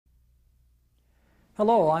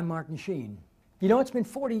Hello, I'm Martin Sheen. You know, it's been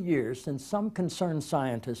 40 years since some concerned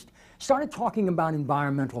scientists started talking about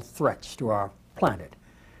environmental threats to our planet.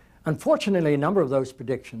 Unfortunately, a number of those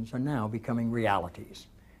predictions are now becoming realities.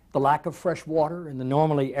 The lack of fresh water in the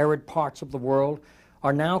normally arid parts of the world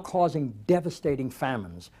are now causing devastating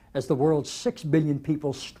famines as the world's 6 billion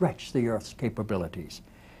people stretch the Earth's capabilities.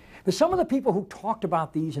 But some of the people who talked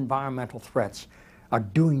about these environmental threats are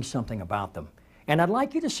doing something about them. And I'd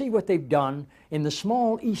like you to see what they've done in the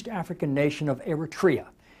small East African nation of Eritrea,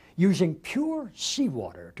 using pure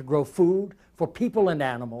seawater to grow food for people and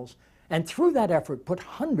animals, and through that effort put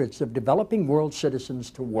hundreds of developing world citizens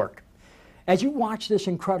to work. As you watch this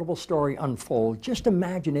incredible story unfold, just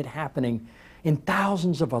imagine it happening in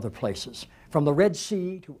thousands of other places, from the Red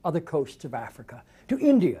Sea to other coasts of Africa, to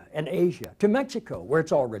India and Asia, to Mexico, where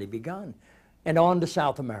it's already begun, and on to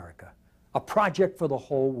South America, a project for the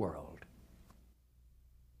whole world.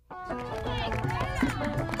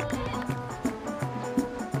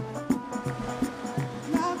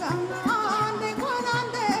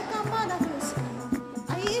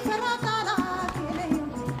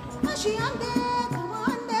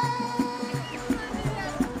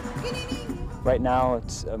 Right now,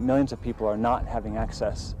 millions of people are not having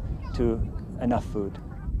access to enough food.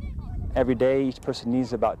 Every day, each person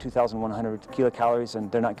needs about 2,100 kilocalories,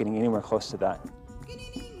 and they're not getting anywhere close to that.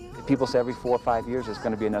 People say every 4 or 5 years there's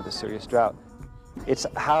going to be another serious drought. It's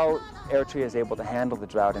how Eritrea is able to handle the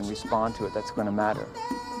drought and respond to it that's going to matter.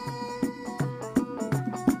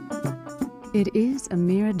 It is a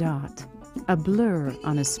mere dot, a blur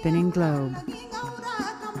on a spinning globe.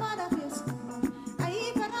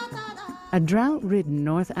 A drought-ridden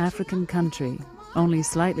North African country, only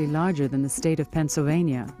slightly larger than the state of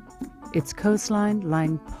Pennsylvania. Its coastline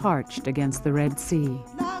lying parched against the Red Sea.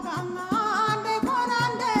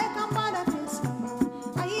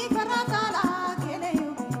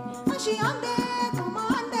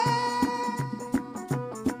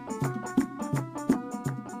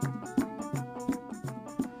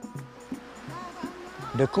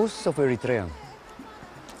 The coasts of Eritrea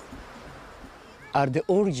are the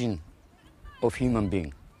origin of human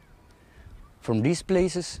being. From these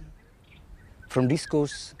places, from these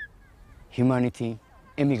coasts, humanity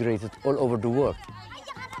emigrated all over the world.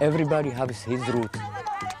 Everybody has his root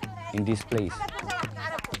in this place.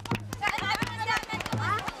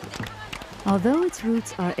 Although its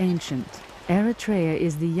roots are ancient, Eritrea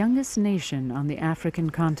is the youngest nation on the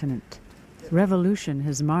African continent. Revolution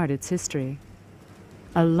has marred its history.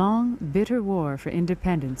 A long, bitter war for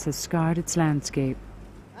independence has scarred its landscape.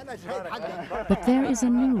 But there is a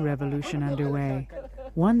new revolution underway,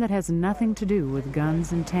 one that has nothing to do with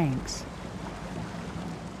guns and tanks.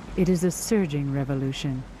 It is a surging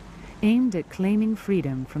revolution, aimed at claiming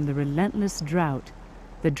freedom from the relentless drought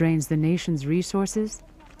that drains the nation's resources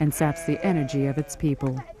and saps the energy of its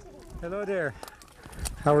people. Hello there.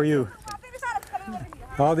 How are you?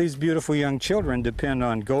 All these beautiful young children depend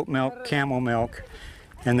on goat milk, camel milk,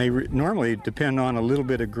 and they normally depend on a little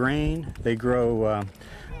bit of grain. They grow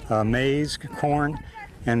maize, corn,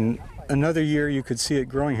 and another year you could see it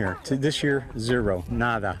growing here. This year, zero,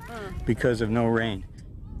 nada, because of no rain.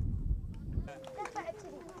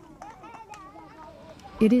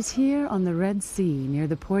 It is here on the Red Sea near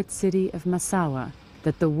the port city of Massawa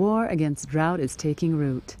that the war against drought is taking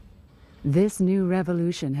root. This new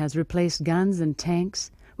revolution has replaced guns and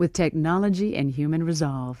tanks with technology and human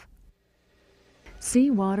resolve.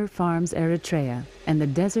 Seawater Farms Eritrea and the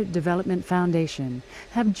Desert Development Foundation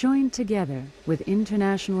have joined together with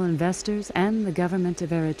international investors and the government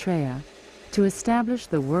of Eritrea to establish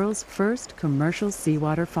the world's first commercial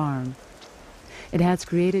seawater farm. It has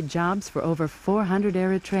created jobs for over 400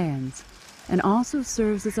 Eritreans and also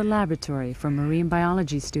serves as a laboratory for marine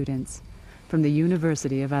biology students from the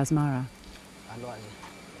University of Asmara.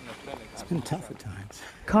 It's been tough at times.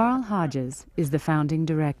 Carl Hodges is the founding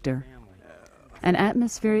director. An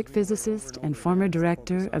atmospheric physicist and former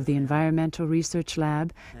director of the Environmental Research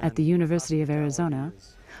Lab at the University of Arizona,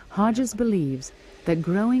 Hodges believes that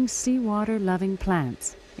growing seawater-loving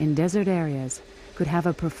plants in desert areas could have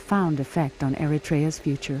a profound effect on Eritrea's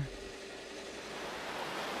future.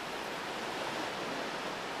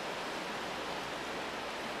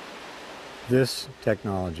 This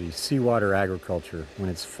technology, seawater agriculture, when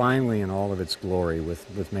it's finally in all of its glory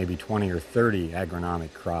with maybe 20 or 30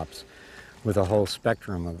 agronomic crops, with a whole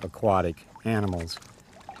spectrum of aquatic animals,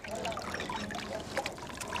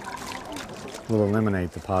 will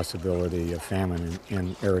eliminate the possibility of famine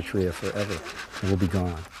in Eritrea forever. It will be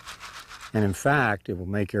gone. And in fact, it will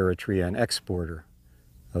make Eritrea an exporter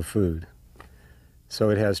of food. So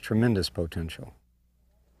it has tremendous potential.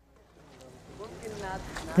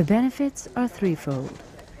 The benefits are threefold.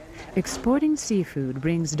 Exporting seafood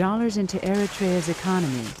brings dollars into Eritrea's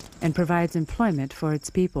economy and provides employment for its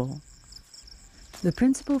people. The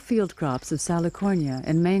principal field crops of salicornia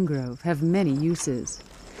and mangrove have many uses,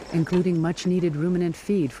 including much-needed ruminant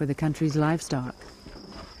feed for the country's livestock.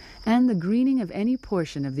 And the greening of any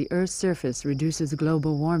portion of the Earth's surface reduces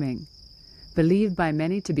global warming, believed by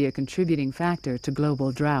many to be a contributing factor to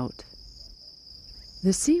global drought.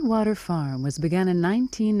 The seawater farm was begun in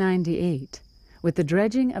 1998 with the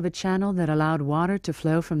dredging of a channel that allowed water to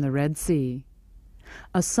flow from the Red Sea,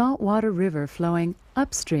 a saltwater river flowing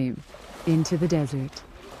upstream into the desert.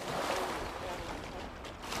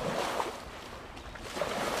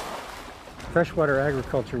 Freshwater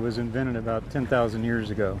agriculture was invented about 10,000 years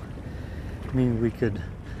ago. I mean, we could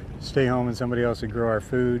stay home and somebody else would grow our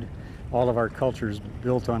food. All of our culture's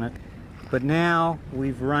built on it. But now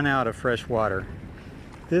we've run out of fresh water.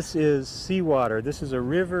 This is seawater. This is a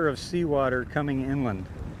river of seawater coming inland.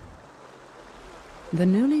 The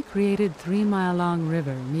newly created 3-mile-long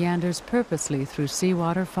river meanders purposely through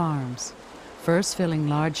seawater farms, first filling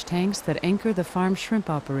large tanks that anchor the farm shrimp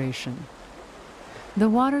operation. The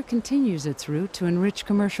water continues its route to enrich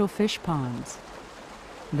commercial fish ponds.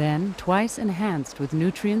 Then, twice enhanced with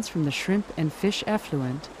nutrients from the shrimp and fish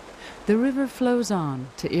effluent, the river flows on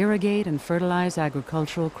to irrigate and fertilize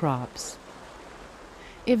agricultural crops.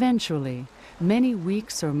 Eventually, many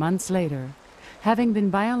weeks or months later, having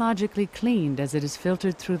been biologically cleaned as it is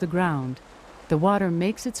filtered through the ground, the water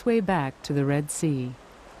makes its way back to the Red Sea.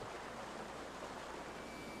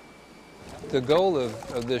 The goal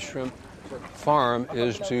of this shrimp farm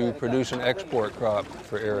is to produce an export crop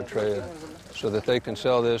for Eritrea so that they can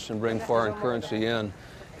sell this and bring foreign currency in.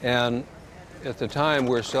 And at the time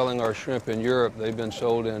we're selling our shrimp in Europe, they've been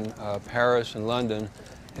sold in Paris and London,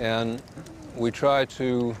 and we try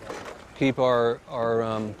to keep our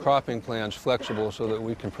cropping plans flexible so that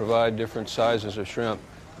we can provide different sizes of shrimp.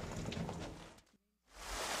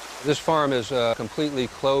 This farm is a completely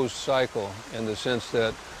closed cycle in the sense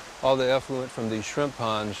that all the effluent from these shrimp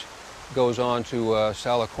ponds goes on to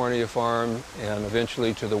Salicornia farm and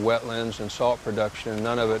eventually to the wetlands and salt production.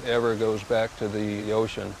 None of it ever goes back to the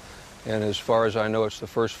ocean. And as far as I know, it's the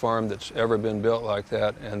first farm that's ever been built like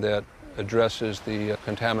that and that addresses the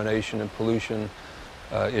contamination and pollution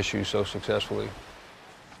issue so successfully.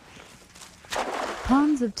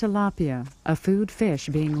 Ponds of tilapia, a food fish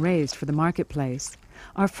being raised for the marketplace,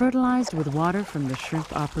 are fertilized with water from the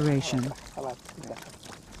shrimp operation.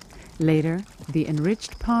 Later, the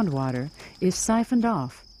enriched pond water is siphoned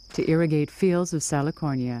off to irrigate fields of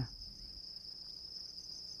salicornia.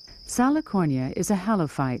 Salicornia is a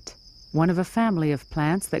halophyte, one of a family of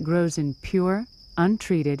plants that grows in pure,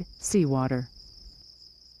 untreated seawater.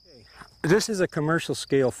 This is a commercial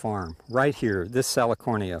scale farm right here, this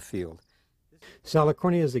Salicornia field.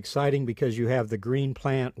 Salicornia is exciting because you have the green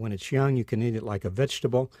plant. When it's young, you can eat it like a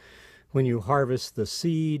vegetable. When you harvest the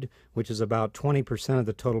seed, which is about 20% of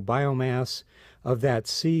the total biomass, of that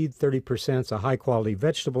seed, 30% is a high-quality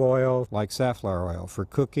vegetable oil, like safflower oil, for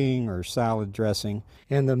cooking or salad dressing.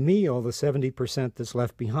 And the meal, the 70% that's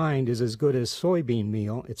left behind, is as good as soybean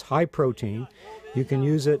meal. It's high protein. You can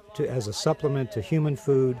use it as a supplement to human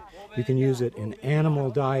food. You can use it in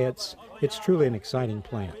animal diets. It's truly an exciting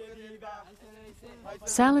plant.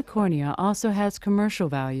 Salicornia also has commercial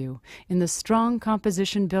value in the strong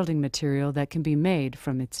composition building material that can be made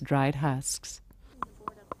from its dried husks.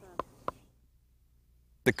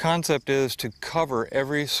 The concept is to cover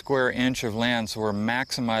every square inch of land, so we're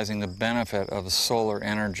maximizing the benefit of the solar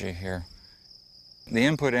energy here. The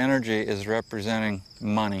input energy is representing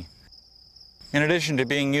money. In addition to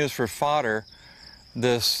being used for fodder,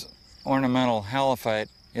 this ornamental halophyte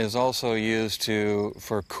is also used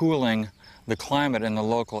for cooling the climate in the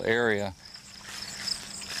local area.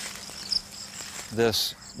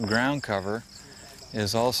 This ground cover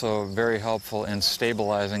is also very helpful in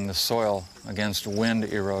stabilizing the soil against wind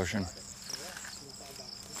erosion.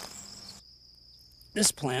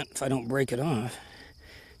 This plant, if I don't break it off,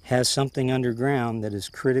 has something underground that is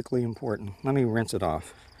critically important. Let me rinse it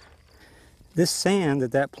off. This sand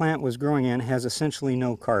that plant was growing in has essentially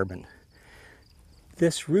no carbon.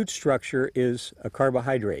 This root structure is a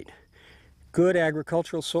carbohydrate. Good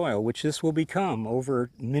agricultural soil, which this will become over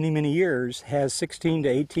many, many years, has 16 to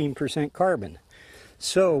 18% carbon.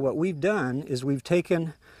 So what we've done is we've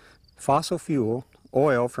taken fossil fuel,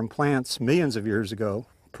 oil from plants millions of years ago,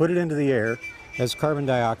 put it into the air as carbon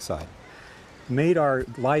dioxide, made our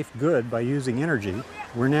life good by using energy.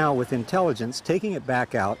 We're now, with intelligence, taking it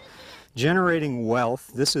back out, generating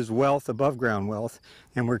wealth. This is wealth, above ground wealth,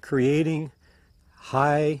 and we're creating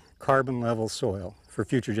high carbon level soil for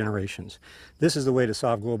future generations. This is the way to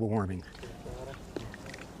solve global warming.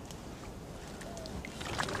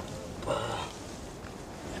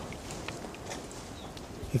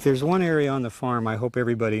 If there's one area on the farm I hope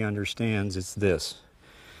everybody understands, it's this.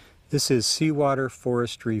 This is seawater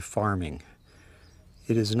forestry farming.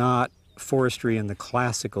 It is not forestry in the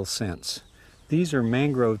classical sense. These are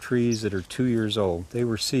mangrove trees that are 2 years old. They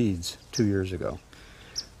were seeds 2 years ago.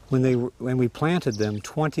 When we planted them,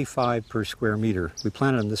 25 per square meter, we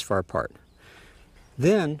planted them this far apart.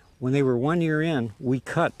 Then, when they were 1 year in, we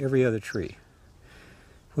cut every other tree.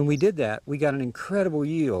 When we did that, we got an incredible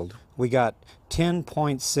yield. We got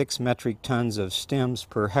 10.6 metric tons of stems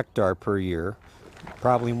per hectare per year.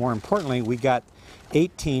 Probably more importantly, we got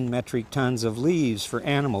 18 metric tons of leaves for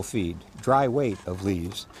animal feed, dry weight of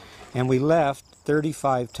leaves. And we left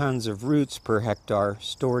 35 tons of roots per hectare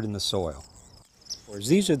stored in the soil.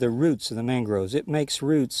 These are the roots of the mangroves. It makes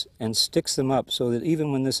roots and sticks them up so that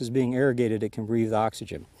even when this is being irrigated, it can breathe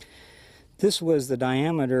oxygen. This was the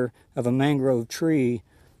diameter of a mangrove tree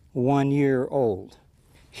 1 year old.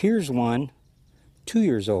 Here's one 2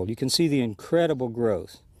 years old. You can see the incredible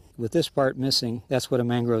growth. With this part missing, that's what a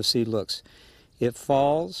mangrove seed looks. It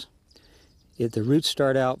falls, the roots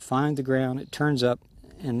start out, find the ground, it turns up,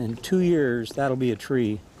 and in 2 years, that'll be a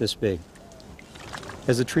tree this big.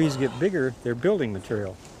 As the trees get bigger, they're building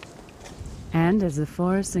material. And as the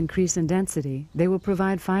forests increase in density, they will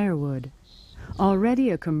provide firewood. Already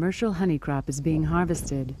a commercial honey crop is being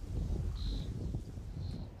harvested.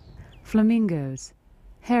 Flamingos,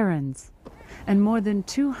 herons, and more than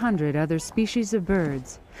 200 other species of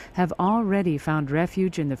birds have already found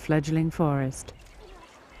refuge in the fledgling forest.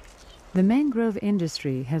 The mangrove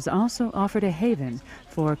industry has also offered a haven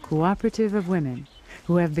for a cooperative of women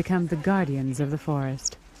who have become the guardians of the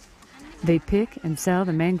forest. They pick and sell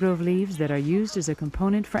the mangrove leaves that are used as a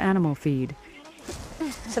component for animal feed.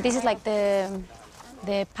 So this is like the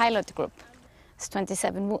pilot group. It's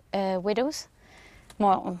 27 widows,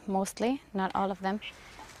 mostly, not all of them.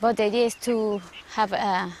 But the idea is to have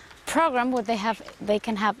a program where they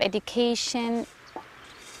can have education.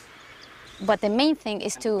 But the main thing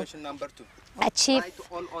is to achieve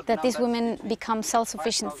that these women become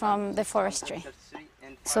self-sufficient from the forestry.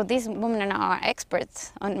 So these women are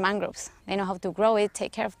experts on mangroves. They know how to grow it,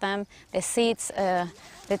 take care of them, the seeds,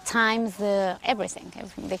 the times, everything.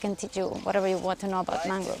 They can teach you whatever you want to know about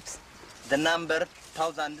mangroves. The number,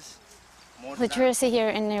 thousands. Literacy here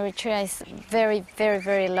in Eritrea is very, very,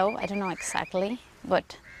 very low. I don't know exactly,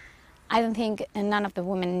 but I don't think none of the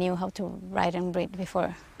women knew how to write and read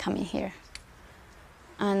before coming here.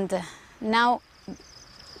 And now,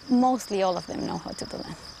 mostly all of them know how to do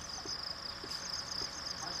that.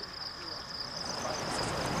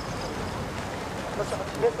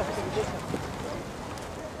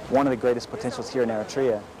 One of the greatest potentials here in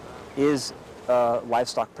Eritrea is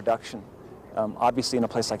livestock production. Obviously, in a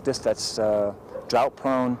place like this that's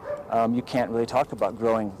drought-prone, you can't really talk about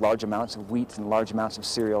growing large amounts of wheat and large amounts of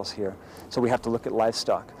cereals here. So we have to look at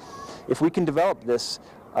livestock. If we can develop this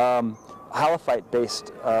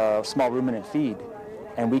halophyte-based small ruminant feed,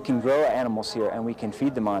 and we can grow animals here and we can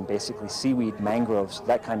feed them on basically seaweed, mangroves,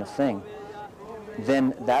 that kind of thing,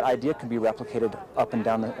 then that idea can be replicated up and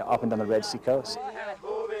down the Red Sea coast.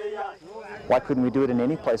 Why couldn't we do it in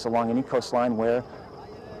any place along any coastline where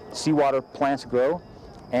seawater plants grow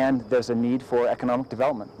and there's a need for economic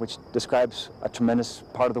development, which describes a tremendous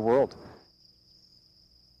part of the world?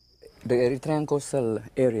 The Eritrean coastal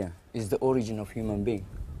area is the origin of human being.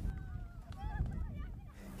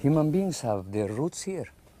 Human beings have their roots here,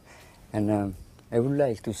 and I would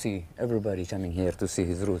like to see everybody coming here to see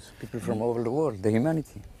his roots. People from all over the world, the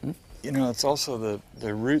humanity. You know, it's also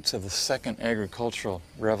the roots of the second agricultural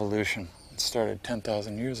revolution. It started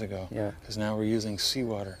 10,000 years ago, because now we're using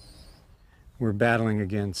seawater. We're battling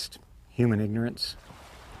against human ignorance.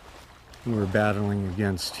 We're battling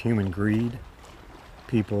against human greed.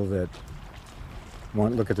 People that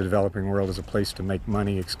look at the developing world as a place to make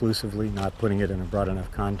money exclusively, not putting it in a broad enough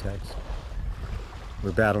context.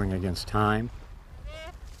 We're battling against time.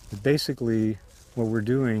 But basically, what we're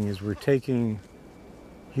doing is we're taking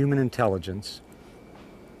human intelligence,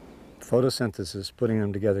 photosynthesis, putting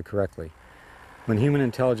them together correctly. When human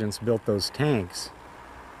intelligence built those tanks,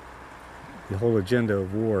 the whole agenda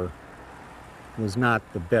of war was not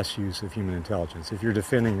the best use of human intelligence. If you're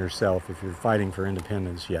defending yourself, if you're fighting for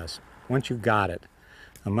independence, yes. Once you've got it,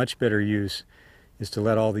 a much better use is to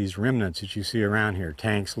let all these remnants that you see around here,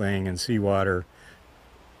 tanks laying in seawater,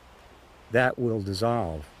 that will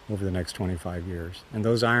dissolve over the next 25 years. And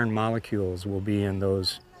those iron molecules will be in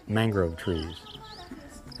those mangrove trees.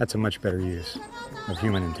 That's a much better use of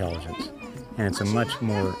human intelligence. and it's a much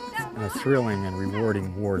more thrilling and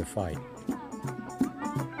rewarding war to fight.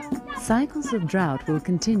 Cycles of drought will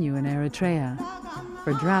continue in Eritrea,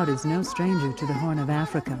 for drought is no stranger to the Horn of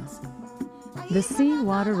Africa. The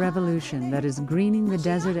seawater revolution that is greening the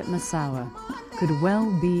desert at Massawa could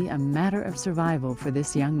well be a matter of survival for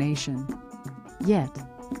this young nation. Yet,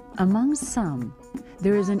 among some,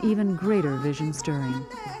 there is an even greater vision stirring.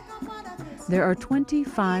 There are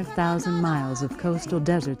 25,000 miles of coastal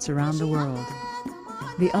deserts around the world.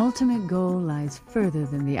 The ultimate goal lies further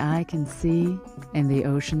than the eye can see and the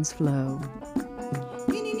oceans flow.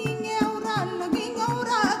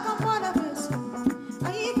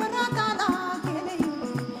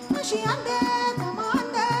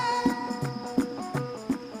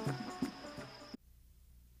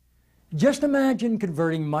 Just imagine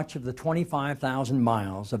converting much of the 25,000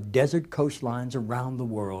 miles of desert coastlines around the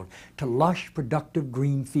world to lush, productive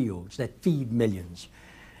green fields that feed millions.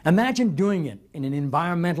 Imagine doing it in an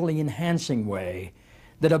environmentally enhancing way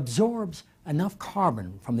that absorbs enough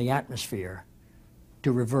carbon from the atmosphere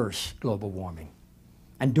to reverse global warming.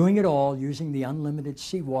 And doing it all using the unlimited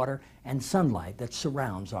seawater and sunlight that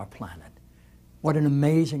surrounds our planet. What an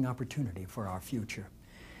amazing opportunity for our future.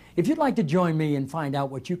 If you'd like to join me and find out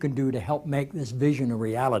what you can do to help make this vision a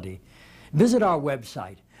reality, visit our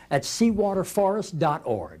website at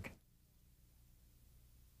seawaterforest.org.